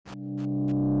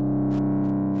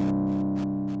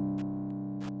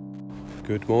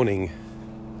Good morning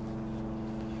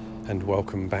and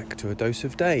welcome back to A Dose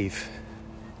of Dave.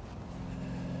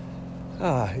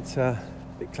 It's a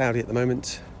bit cloudy at the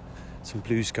moment, some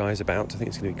blue skies about. I think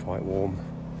it's going to be quite warm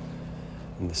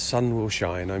and the sun will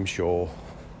shine, I'm sure.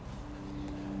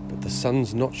 But the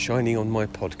sun's not shining on my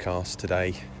podcast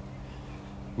today.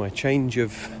 My change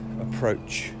of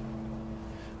approach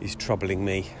is troubling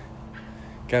me.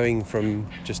 Going from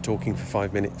just talking for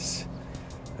 5 minutes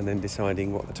and then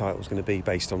deciding what the title's going to be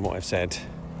based on what I've said.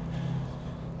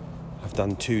 I've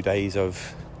done 2 days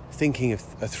of thinking of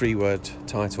a 3-word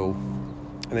title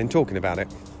and then talking about it.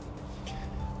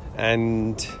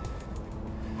 And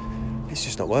it's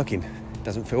just not working. It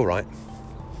doesn't feel right.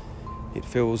 It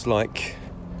feels like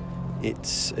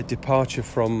it's a departure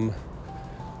from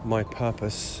my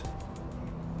purpose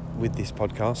with this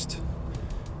podcast.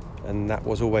 And that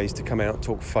was always to come out,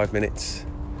 talk for 5 minutes,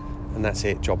 and that's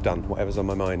it, job done, whatever's on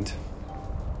my mind.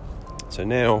 So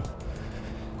now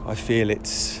I feel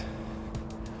it's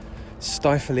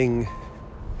stifling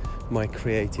my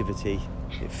creativity.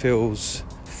 It feels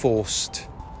forced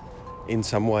in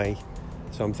some way.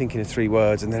 So I'm thinking of 3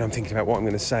 words and then I'm thinking about what I'm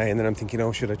going to say and then I'm thinking,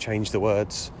 oh, should I change the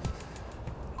words?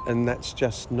 And that's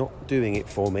just not doing it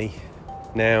for me.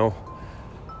 Now,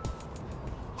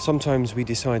 sometimes we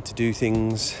decide to do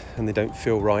things and they don't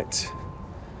feel right.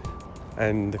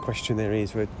 And the question there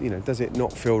is, does it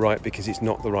not feel right because it's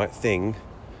not the right thing?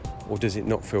 Or does it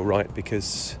not feel right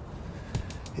because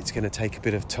it's going to take a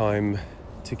bit of time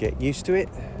to get used to it?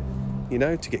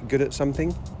 To get good at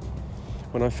something?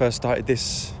 When I first started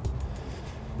this,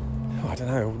 I don't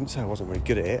know, I wouldn't say I wasn't very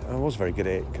good at it. I was very good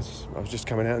at it because I was just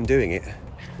coming out and doing it.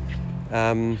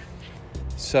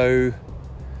 So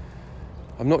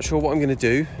I'm not sure what I'm going to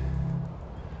do,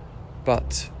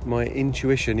 but my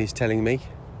intuition is telling me,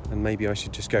 and maybe I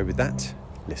should just go with that,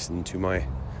 listen to my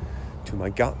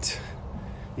gut,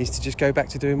 is to just go back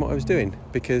to doing what I was doing,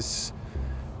 because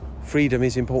freedom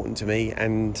is important to me.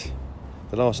 And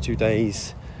the last 2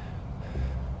 days,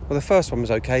 well, the first one was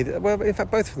okay. Well, in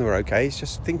fact, both of them were okay. It's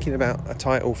just thinking about a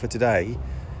title for today,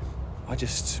 I've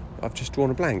just drawn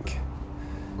a blank.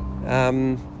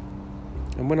 And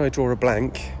when I draw a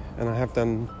blank, and I have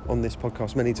done on this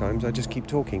podcast many times, I just keep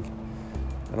talking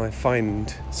and I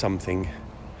find something.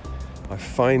 I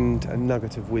find a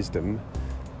nugget of wisdom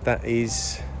that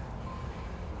is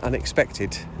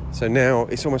unexpected. So now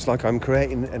it's almost like I'm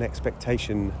creating an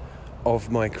expectation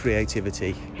of my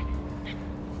creativity,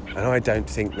 and I don't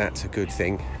think that's a good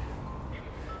thing.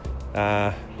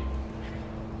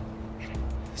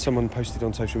 Someone posted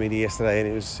on social media yesterday and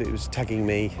it was tagging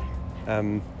me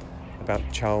about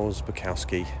Charles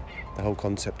Bukowski, the whole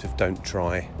concept of don't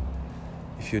try.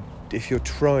 If you're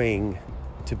trying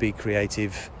to be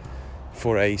creative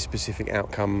for a specific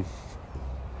outcome,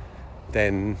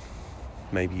 then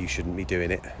maybe you shouldn't be doing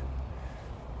it.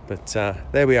 But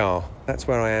there we are. That's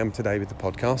where I am today with the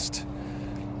podcast.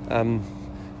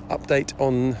 Update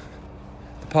on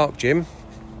the park gym.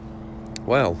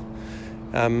 Well,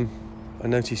 I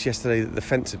noticed yesterday that the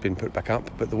fence had been put back up,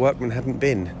 but the workmen hadn't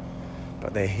been.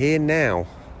 But they're here now.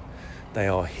 They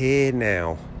are here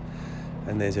now.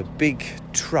 And there's a big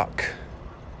truck,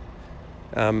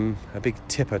 a big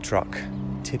tipper truck,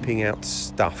 tipping out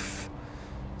stuff.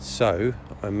 So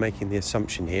I'm making the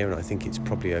assumption here, and I think it's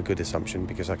probably a good assumption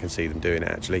because I can see them doing it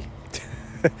actually.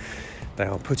 They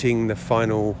are putting the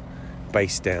final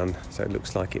base down, so it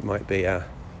looks like it might be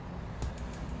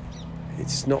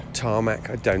it's not tarmac,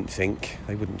 I don't think.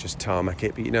 They wouldn't just tarmac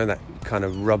it, but that kind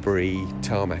of rubbery,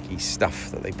 tarmacy stuff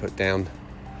that they put down.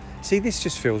 See, this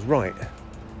just feels right.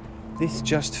 This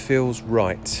just feels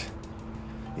right.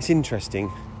 It's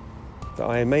interesting that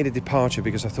I made a departure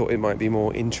because I thought it might be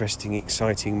more interesting,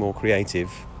 exciting, more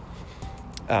creative.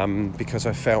 Because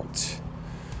I felt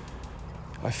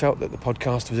that the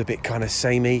podcast was a bit kind of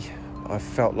samey. I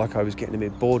felt like I was getting a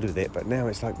bit bored with it, but now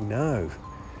it's like, no.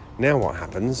 Now what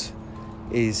happens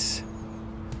is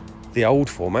the old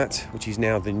format, which is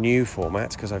now the new format,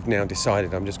 because I've now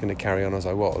decided I'm just going to carry on as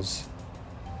I was.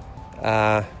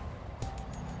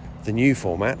 The new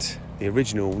format, the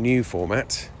original new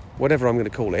format, whatever I'm going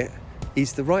to call it,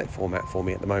 is the right format for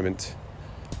me at the moment.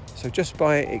 So just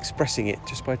by expressing it,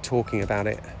 just by talking about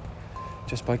it,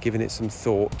 just by giving it some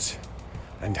thought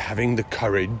and having the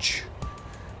courage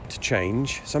to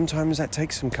change, sometimes that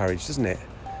takes some courage, doesn't it?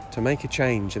 To make a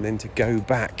change and then to go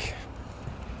back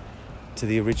to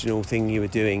the original thing you were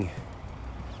doing,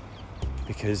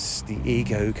 because the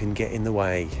ego can get in the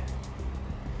way.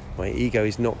 My ego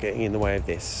is not getting in the way of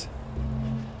this.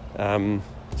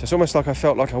 So it's almost like I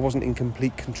felt like I wasn't in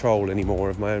complete control anymore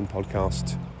of my own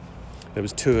podcast. There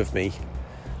was two of me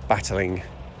battling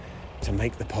to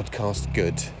make the podcast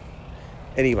good.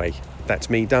 Anyway, that's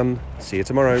me done. See you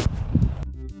tomorrow.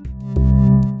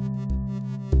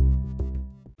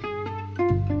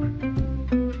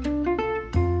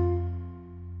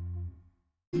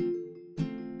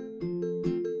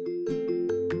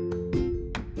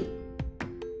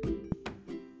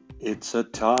 It's a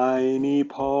tiny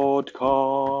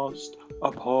podcast,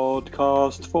 a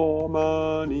podcast for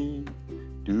money.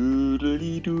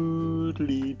 Doodly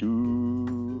doodly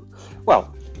doo.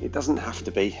 Well, it doesn't have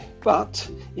to be, but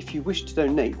if you wish to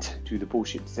donate to the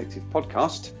Bullshit Detective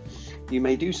podcast, you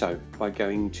may do so by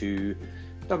going to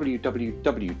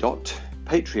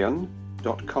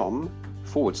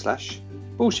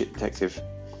www.patreon.com/Bullshit Detective.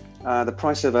 The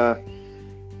price of a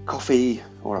coffee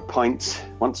or a pint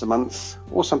once a month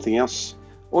or something else,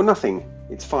 or nothing.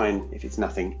 It's fine if it's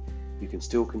nothing. You can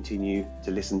still continue to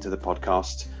listen to the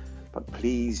podcast, but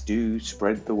please do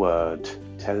spread the word.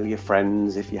 Tell your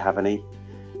friends, if you have any,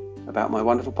 about my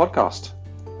wonderful podcast.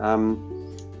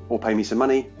 Or pay me some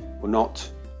money or not,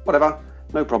 whatever,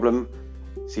 no problem.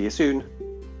 See you soon.